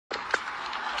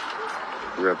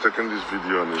We are taking this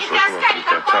video on instruction of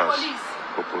Mr. Charles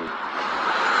Popoli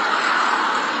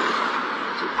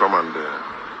to come and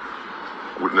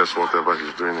witness whatever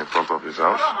he's doing in front of his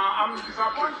house. I'm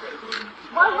disappointed.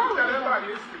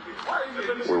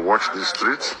 We watch the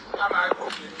street.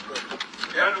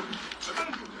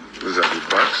 These are the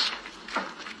bags.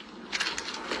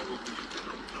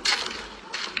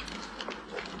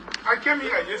 I came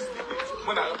here yesterday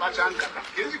when I was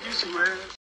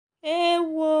Hey,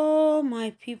 whoa,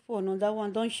 my people, another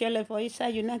one don't share for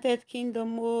inside United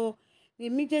Kingdom. Oh,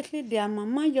 immediately their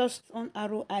mama just on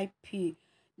RIP.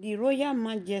 The Royal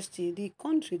Majesty, the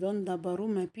country don't dabaru,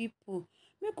 my people.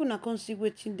 Make una come see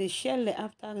wetin dey share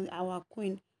after our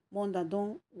queen mother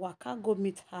don waka go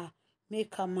meet her.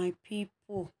 Make her my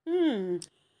people.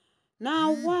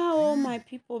 Now, wow, my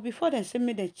people, before they say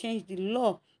me they change the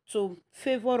law to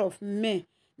favor of men.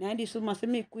 Now this woman say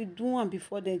make we do one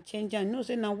before they change and no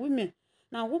say now women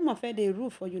fair they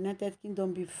rule for United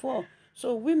Kingdom before.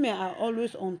 So women are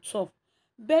always on top.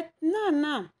 But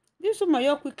now this woman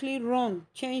you quickly run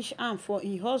change arm for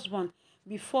his husband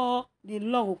before the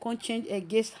law will come change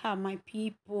against her, my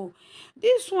people.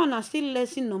 This one are still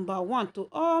lesson number 1 to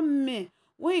all men.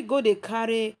 When you go they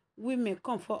carry women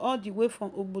come for all the way from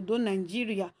Obodo,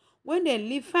 Nigeria. When they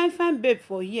leave fine babe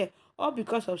for here, all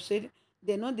because of say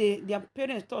they know their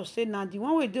parents thought say now the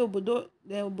one way they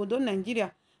Obodo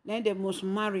Nigeria, then they must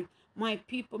marry. My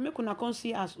people, make una come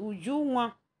see as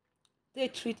Uju they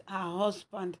treat her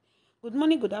husband. Good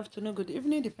morning, good afternoon, good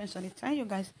evening, depends on the time you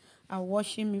guys are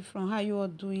watching me from. How you are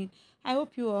doing? I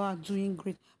hope you all are doing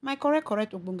great. My correct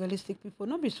ogbongelistic people,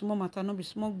 no be small matter, no be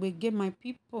small gbege, my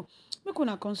people. Make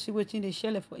una come see wetin dey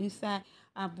share for inside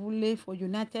Abule for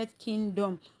United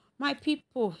Kingdom. My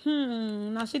people,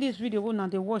 now see this video now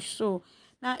they watch. So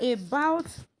now about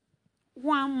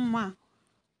one man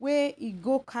where he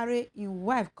go carry his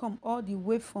wife come all the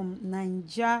way from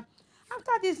Najia.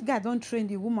 After this guy don't train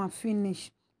the woman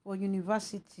finish for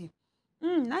university.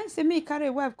 Now he say me carry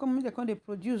a wife come, they come they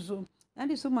produce. And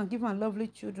this woman give her lovely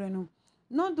children.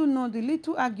 No the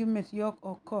little argument yok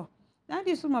occur. Now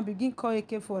this woman begin call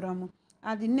AK for them.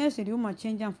 And the next the woman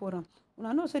change them for them. When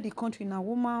I know say the country now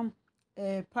woman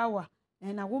power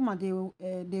and a woman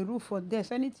they rule for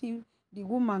this. Anything the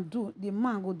woman do, the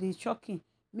man go they shocking.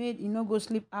 Made he no go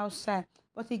sleep outside.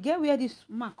 But he get where this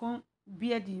man come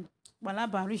bear the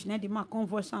balaba reach. Then the man come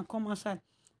voice and come outside.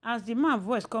 As the man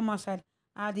voice come outside,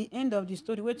 at the end of the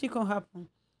story, what can happen?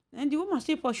 And the woman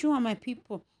still pursue my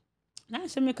people. Now I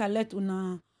say make I let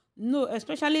una know,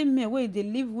 especially men where they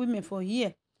leave women for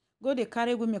here. Go they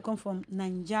carry women come from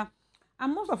Nigeria.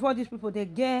 And most of all these people they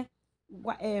get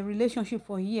a relationship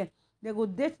for here. They go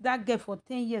date that girl for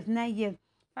 10 years, 9 years,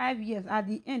 5 years. At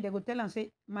the end, they go tell and say,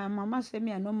 my mama say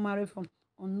me I not marry from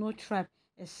on no tribe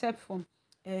except from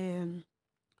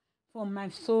my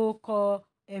so-called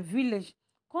village.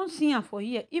 Come see am for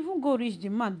here. Even go reach the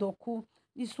man doku.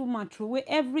 This woman throw away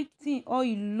everything, all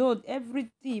he load,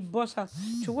 everything he boss out.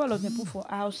 Throw all of them put for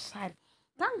outside.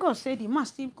 Thank God say the man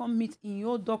still come meet in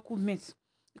your documents.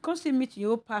 You can't still meet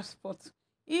your passport.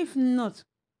 If not,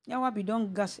 yawa be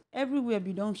done gas everywhere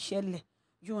be done shell.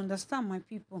 You understand, my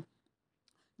people?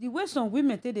 The way some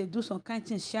women they do some kind of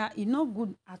things, it's not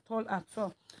good at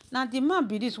all. Now the man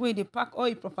be this way they pack all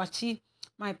his property.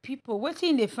 My people, what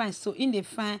in they find? So in they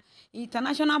find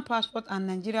international passport and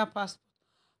Nigeria passport.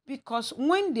 Because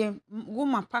when the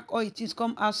woman pack all it is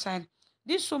come outside,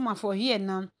 this woman for here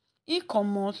now, he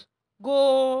come out,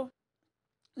 go.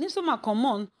 This woman come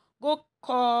on, go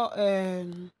call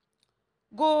the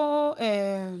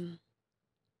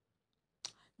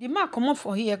man come on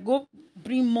for here, go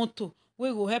bring motor. We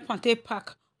go help and take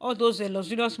pack all those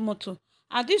luxurious motor.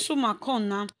 And this woman come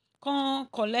now, come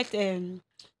collect the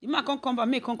man come back,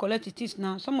 make come collect the things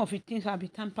now. Some of the things have been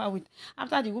tampered with.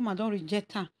 After the woman don't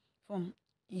reject her from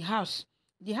the house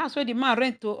where the man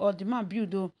rent to or the man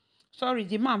build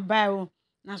the man buy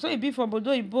now so it be for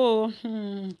Bodo Ibo.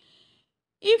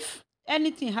 If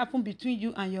anything happen between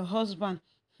you and your husband,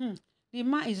 the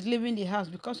man is leaving the house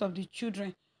because of the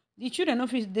children. The children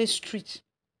of the street.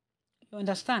 You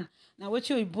understand? Now what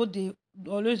you both they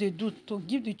always they do to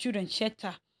give the children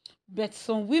shelter. But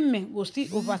some women will still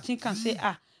overthink and say,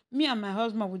 me and my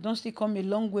husband we don't still come a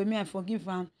long way. Me I forgive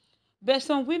him. But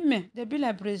some women they be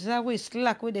like Brazil way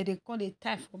slack where they call the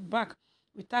tie for back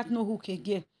without no hook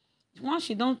again. Once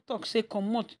she don't talk, say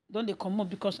come out, don't they come out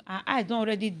because her eye don't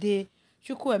already dey.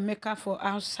 She could make her for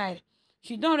outside.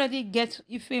 She don't already get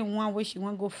if in one way she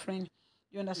want go friend.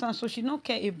 You understand? So she don't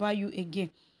care about you again.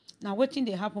 Now what thing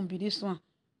they happen be this one.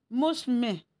 Most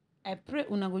men, I pray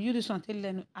una go use this one tell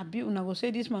learn. I be una go say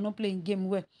this man not playing game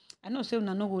well. I know say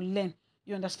una no go learn.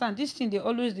 You understand? This thing, they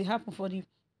always they happen for the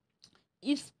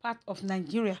east part of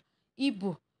Nigeria,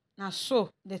 Igbo. Now, so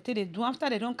they tell they do after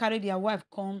they don't carry their wife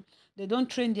come, they don't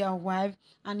train their wife,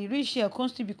 and he reach here,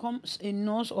 constantly becomes a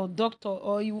nurse or doctor,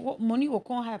 or money will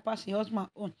come high pass the husband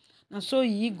own. And so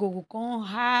he go will come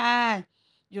high.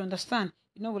 You understand?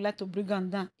 You know, we like to bring him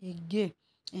down again.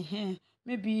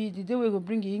 Maybe the day we go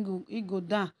bring he go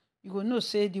down, you go know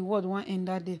say the word won't end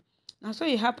that day. Now, so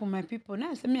it happen, my people.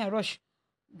 Now, say me I rush.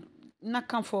 Not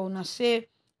come for una say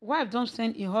wife don't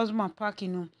send a husband back,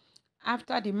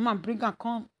 after the man bring her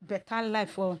come better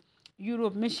life for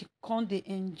Europe, make she come they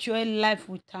enjoy life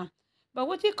with her. But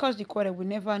what it cause the quarrel, we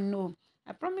never know.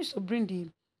 I promise to bring the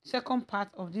second part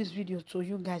of this video to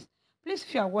you guys. Please,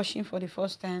 if you are watching for the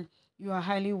first time, you are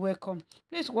highly welcome.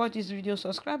 Please watch this video,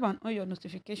 subscribe, and on your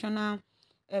notification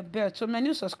bell. To my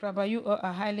new subscriber, you all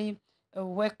are highly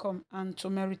welcome, and to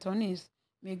my returnees,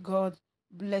 may God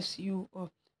bless you all.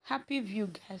 Happy view,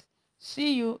 guys.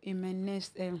 See you in my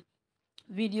next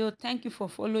video. Thank you for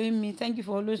following me. Thank you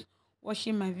for always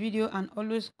watching my video and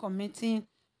always commenting.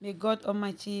 May God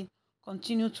Almighty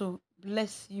continue to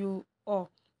bless you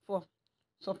all for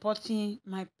supporting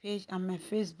my page and my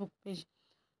Facebook page.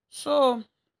 So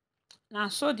now,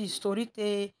 so the story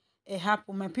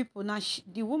happen, my people. Now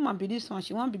the woman be this one,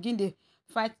 she won't begin to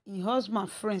fight in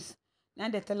husband friends. Now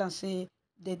they tell her say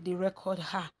that they record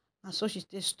her, and so she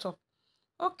stay stop.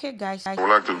 Okay, guys. I would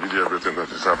like to video everything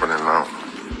that is happening now.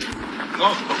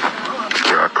 No.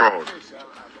 We are called.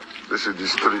 This is the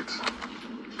street.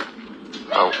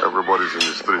 How everybody's in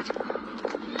the street.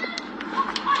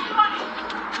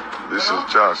 This is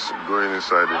just going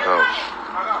inside the house.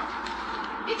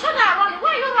 It's not running.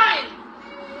 Where are you running?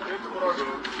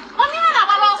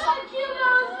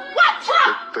 What?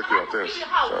 Take your things.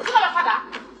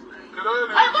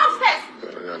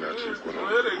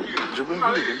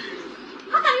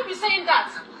 How can you be saying that?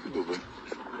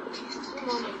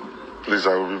 Please,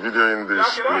 I will be videoing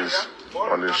this, please,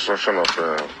 on the instruction of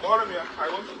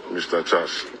Mr.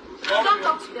 Charles. Don't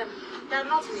talk to them. They're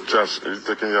not me. Charles, are you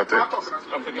taking your thing? No.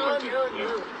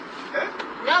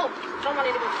 No, don't want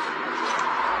anybody.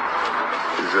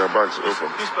 Is your bags open?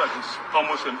 This bag is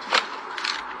almost empty.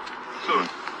 So,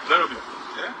 that will be.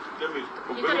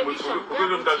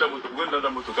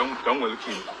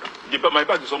 My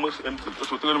bag is almost empty.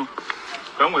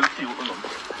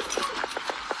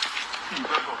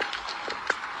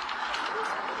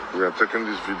 We are taking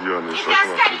this video on the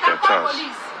instruction of Mr. Charles.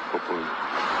 Openly.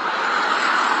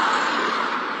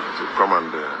 To come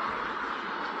and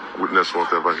witness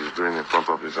whatever he's doing in front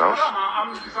of his house.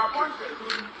 I'm disappointed.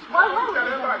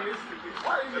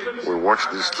 We watch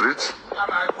the streets.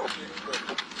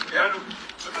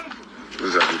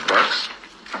 These are the bags.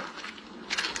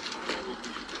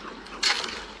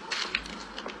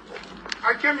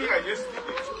 I came here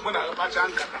yesterday when I was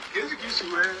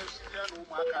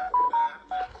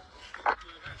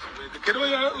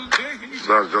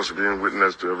That's just being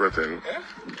witness to everything.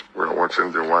 We're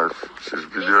watching the wife. She's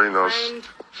videoing us.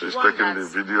 She's taking the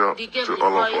video to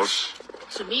all of us.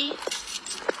 To me.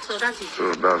 So that is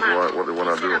So that's what they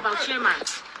want to do. About chairman.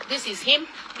 This is him.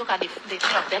 Look at the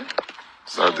two of them.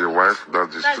 So That's the wife.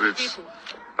 That's the streets.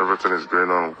 Everything is going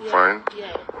on fine.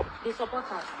 Yeah. The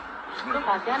supporters. Look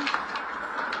at them.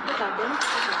 Look at them. Look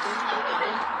at them. Look at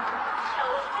them.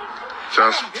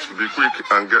 Just be quick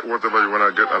and get whatever you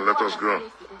want to get and let us go.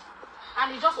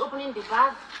 And he's just opening the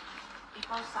bag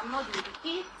because I'm not with the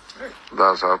key.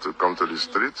 That's how to come to the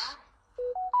streets.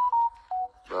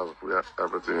 That's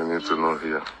everything you need to know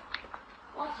here.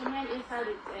 What's the man inside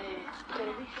the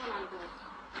television and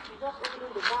he's just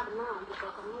opening the bag now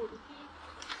because I'm not with the key.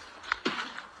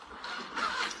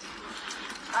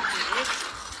 That is it.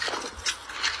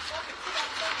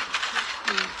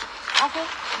 Okay,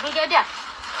 Brigadier.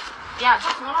 Yeah,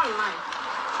 just not online.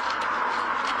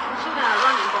 The children are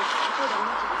running, but I told them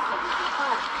not to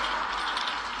disturb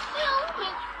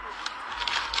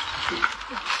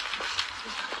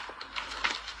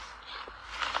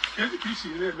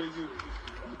the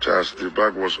Charles, the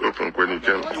bag was open when you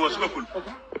came. It was open.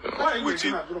 With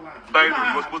it. By the way,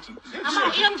 it was button.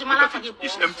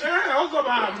 It's empty. It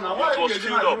was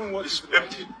filled up. It's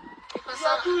empty. You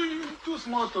are too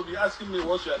small to be asking me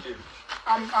what you are doing.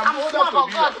 I'm small, but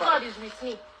God is with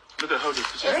me. Look at how this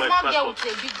is A my small girl passport.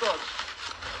 with a big God.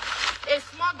 A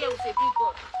small girl with a big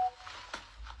God.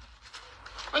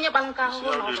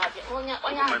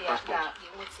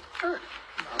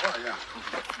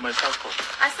 My passport.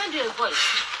 I send you a voice.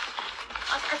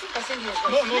 I think I sent you a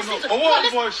voice. No.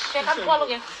 What voice?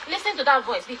 Listen to that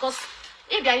voice because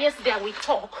if you are yesterday we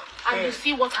talk and you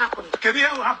see what happened. Can you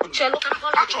help happen?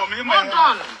 Hold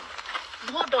on.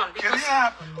 Hold on. Because,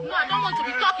 no, I don't want to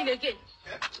be talking again.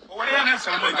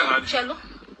 Cello.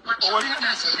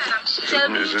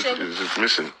 Is it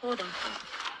missing? Hold on.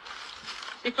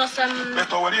 Because Cello.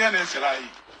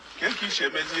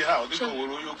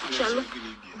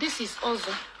 This is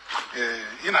also.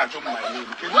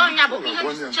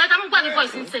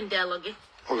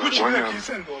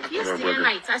 Yesterday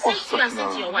night, I sent you and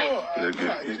sent to your wife.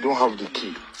 You don't have the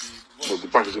key. So the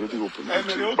bank is already open. Yeah,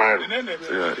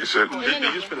 he said.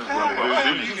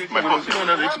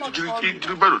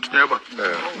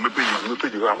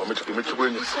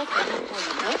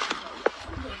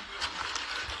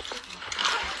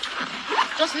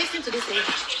 Just listen to this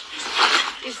age.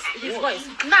 It's his voice.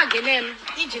 Now, the name,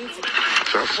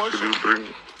 Charles, could you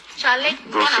bring Charlie,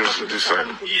 those things to this side?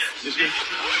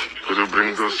 Could you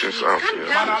bring those things out here?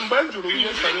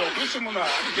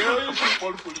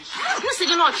 You see,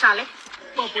 not Charlie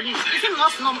for police. Is it not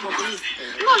known for police?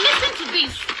 No, listen to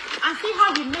this and see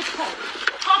how we make call.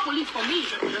 Call police for me.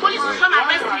 Police will come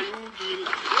arrest me.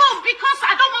 No, because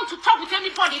I don't want to talk with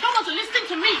anybody. They don't want to listen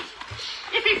to me.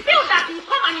 If you feel that you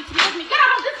come and intimidate me, get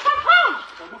out of this compound.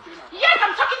 Yes,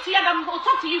 I'm talking to you and I'm going to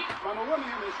talk to you.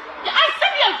 I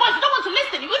send you a voice. You don't want to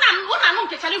listen. You don't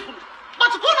get a little.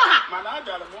 But go no ha. Well,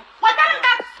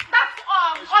 that's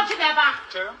Ojideba.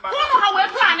 Go no how we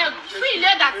plan it. See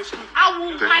that I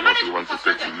will. My manager want to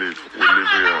take to leave. We live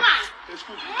here.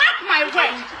 Mark my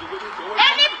word.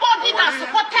 Anybody that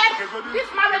supported this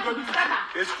marriage will be better.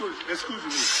 Excuse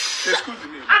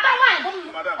me. I don't mind.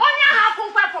 Only half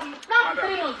over from now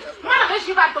 3 months. Madam,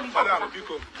 she back to me. No,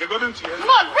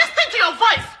 listen to your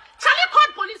voice. Shall you call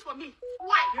police for me?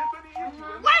 Why?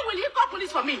 Why will he call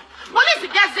police for me? Police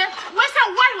gets there. We said,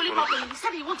 why will he call police? He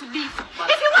said he wants to leave.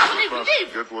 If you want to leave, leave.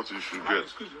 Get what you should get.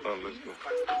 Let's go.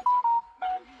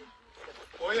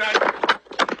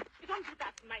 You don't do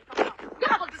that, my compound.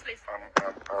 Get out of this place.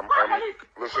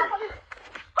 Listen.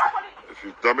 If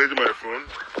you damage my phone,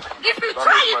 if you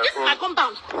try it, this is my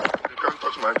compound. You can't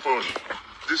touch my phone.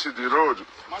 This is the road.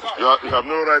 You have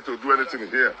no right to do anything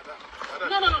here.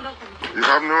 No. You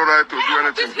have no right to do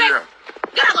anything here.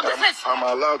 Get out of this place. I'm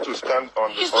allowed to stand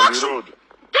on the road.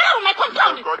 Get out of my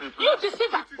compound. You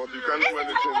deceiver. But you can't do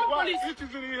anything. You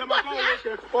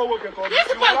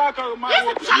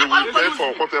will pay for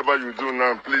whatever you do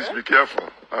now. Please be careful.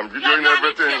 I'm videoing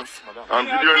everything. I'm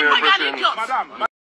videoing everything.